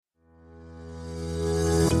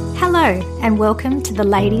Hello and welcome to the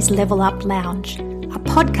Ladies Level Up Lounge, a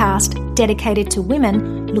podcast dedicated to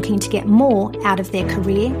women looking to get more out of their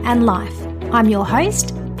career and life. I'm your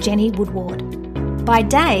host, Jenny Woodward. By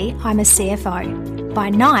day, I'm a CFO. By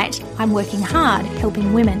night, I'm working hard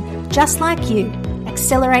helping women just like you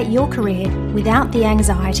accelerate your career without the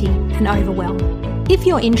anxiety and overwhelm. If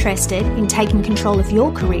you're interested in taking control of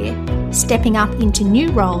your career, stepping up into new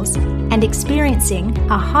roles, and experiencing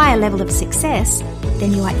a higher level of success,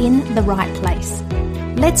 then you are in the right place.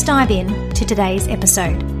 Let's dive in to today's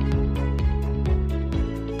episode.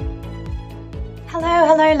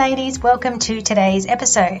 Hello ladies, welcome to today's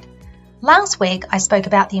episode. Last week I spoke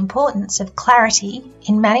about the importance of clarity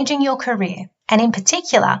in managing your career, and in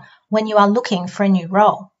particular when you are looking for a new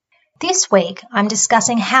role. This week I'm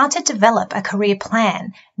discussing how to develop a career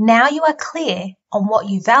plan now you are clear on what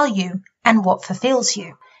you value and what fulfills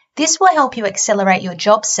you. This will help you accelerate your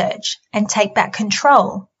job search and take back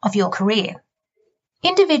control of your career.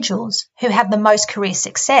 Individuals who have the most career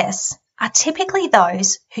success are typically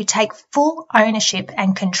those who take full ownership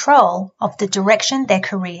and control of the direction their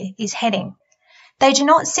career is heading. They do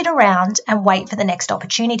not sit around and wait for the next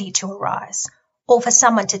opportunity to arise or for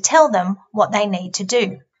someone to tell them what they need to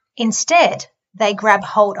do. Instead, they grab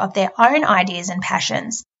hold of their own ideas and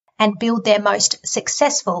passions and build their most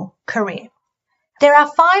successful career. There are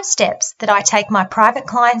 5 steps that I take my private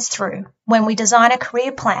clients through when we design a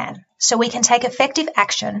career plan so we can take effective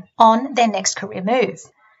action on their next career move.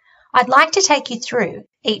 I'd like to take you through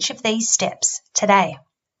each of these steps today.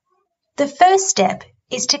 The first step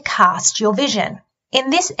is to cast your vision.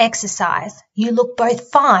 In this exercise, you look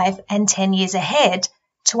both 5 and 10 years ahead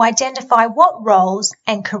to identify what roles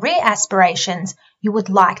and career aspirations you would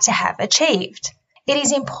like to have achieved. It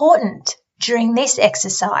is important during this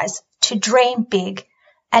exercise to dream big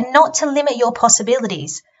and not to limit your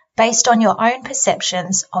possibilities based on your own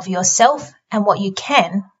perceptions of yourself and what you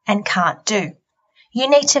can and can't do. You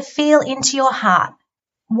need to feel into your heart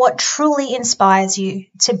what truly inspires you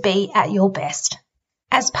to be at your best.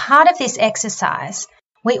 As part of this exercise,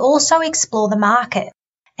 we also explore the market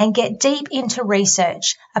and get deep into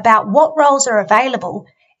research about what roles are available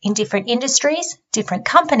in different industries, different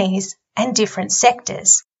companies, and different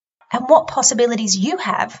sectors, and what possibilities you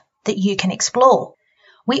have that you can explore.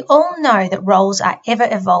 We all know that roles are ever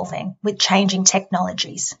evolving with changing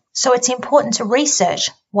technologies, so it's important to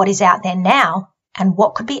research what is out there now and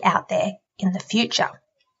what could be out there in the future.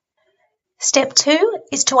 Step 2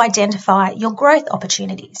 is to identify your growth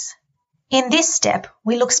opportunities. In this step,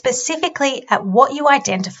 we look specifically at what you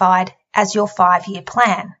identified as your 5-year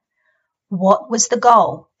plan. What was the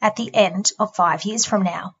goal at the end of 5 years from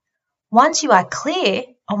now? Once you are clear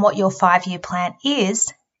on what your 5-year plan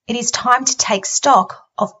is, it is time to take stock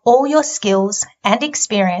of all your skills and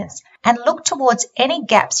experience and look towards any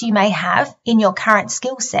gaps you may have in your current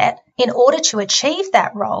skill set in order to achieve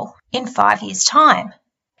that role in 5 years' time.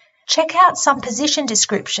 Check out some position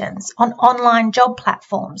descriptions on online job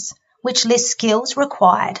platforms which list skills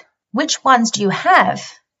required. Which ones do you have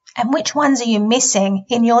and which ones are you missing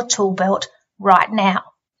in your tool belt right now?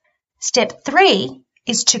 Step 3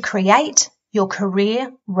 is to create your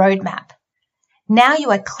career roadmap. Now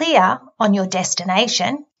you are clear on your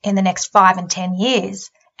destination in the next 5 and 10 years,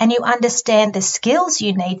 and you understand the skills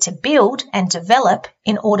you need to build and develop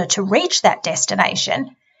in order to reach that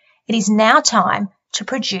destination, it is now time to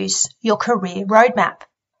produce your career roadmap.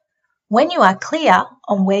 When you are clear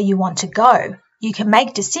on where you want to go, you can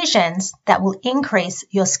make decisions that will increase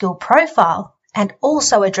your skill profile and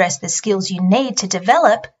also address the skills you need to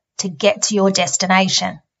develop to get to your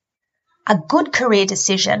destination. A good career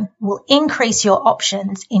decision will increase your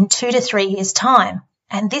options in 2 to 3 years' time,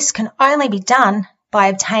 and this can only be done by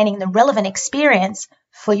obtaining the relevant experience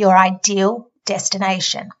for your ideal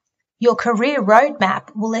destination. Your career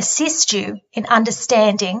roadmap will assist you in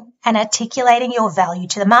understanding and articulating your value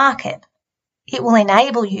to the market. It will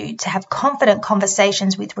enable you to have confident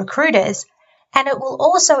conversations with recruiters, and it will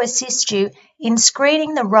also assist you in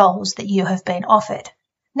screening the roles that you have been offered.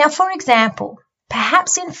 Now, for example,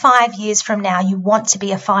 perhaps in 5 years from now you want to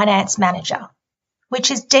be a finance manager,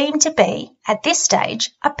 which is deemed to be, at this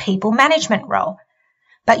stage, a people management role,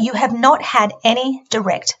 but you have not had any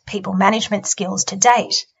direct people management skills to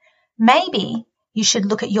date. Maybe you should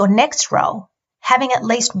look at your next role having at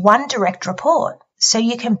least one direct report so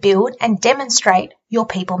you can build and demonstrate your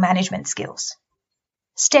people management skills.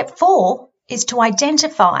 Step 4 is to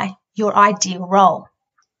identify your ideal role.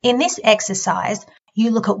 In this exercise, you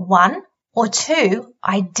look at 1 or 2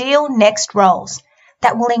 ideal next roles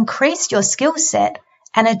that will increase your skill set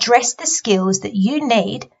and address the skills that you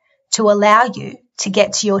need to allow you to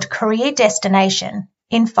get to your career destination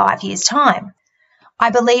in 5 years' time.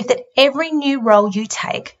 I believe that every new role you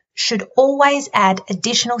take should always add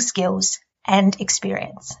additional skills and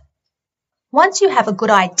experience. Once you have a good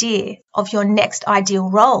idea of your next ideal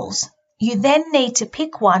roles, you then need to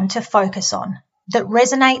pick one to focus on that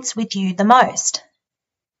resonates with you the most.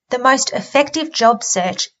 The most effective job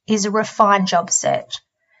search is a refined job search.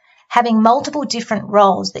 Having multiple different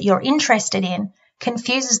roles that you're interested in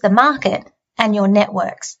confuses the market and your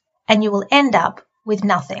networks, and you will end up with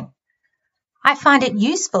nothing. I find it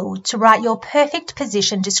useful to write your perfect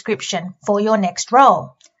position description for your next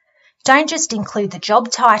role. Don't just include the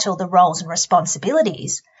job title, the roles and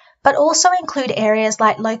responsibilities, but also include areas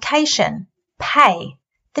like location, pay,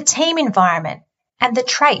 the team environment, and the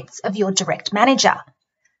traits of your direct manager.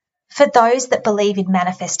 For those that believe in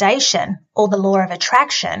manifestation or the law of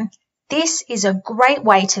attraction, this is a great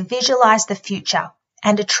way to visualize the future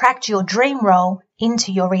and attract your dream role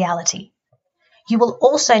into your reality. You will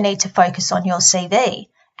also need to focus on your CV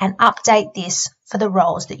and update this for the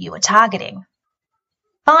roles that you are targeting.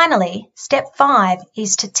 Finally, step 5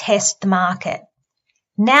 is to test the market.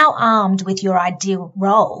 Now armed with your ideal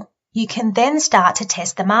role, you can then start to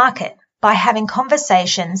test the market by having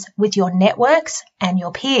conversations with your networks and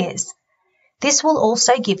your peers. This will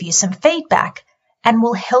also give you some feedback and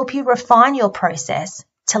will help you refine your process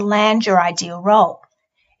to land your ideal role.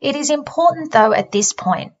 It is important, though, at this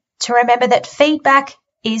point to remember that feedback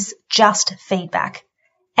is just feedback,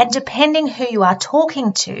 and depending who you are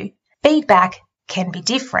talking to, feedback can be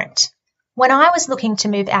different. When I was looking to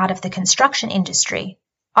move out of the construction industry,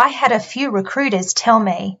 I had a few recruiters tell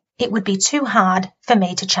me it would be too hard for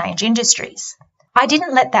me to change industries. I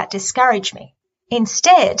didn't let that discourage me.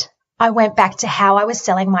 Instead, I went back to how I was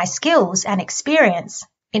selling my skills and experience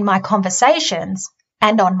in my conversations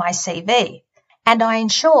and on my CV. And I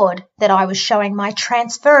ensured that I was showing my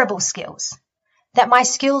transferable skills, that my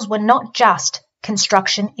skills were not just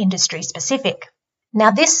construction industry specific. Now,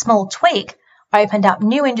 this small tweak opened up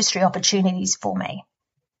new industry opportunities for me.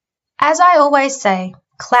 As I always say,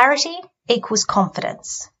 clarity equals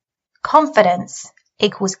confidence. Confidence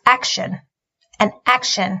equals action, and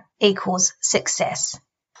action equals success.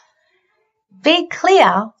 Be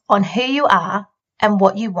clear on who you are and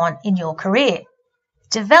what you want in your career.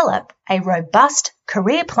 Develop a robust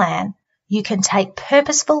career plan you can take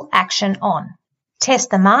purposeful action on. Test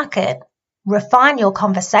the market, refine your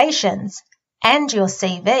conversations and your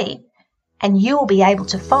CV, and you will be able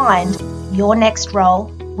to find your next role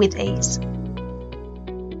with ease.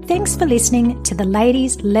 Thanks for listening to the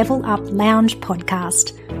Ladies Level Up Lounge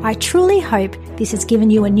podcast. I truly hope this has given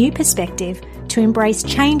you a new perspective to embrace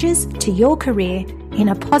changes to your career in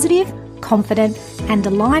a positive, confident and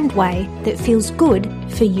aligned way that feels good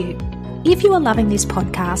for you. If you are loving this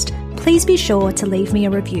podcast, please be sure to leave me a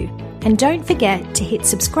review. And don't forget to hit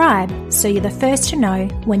subscribe so you're the first to know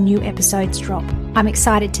when new episodes drop. I'm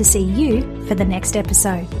excited to see you for the next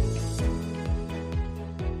episode.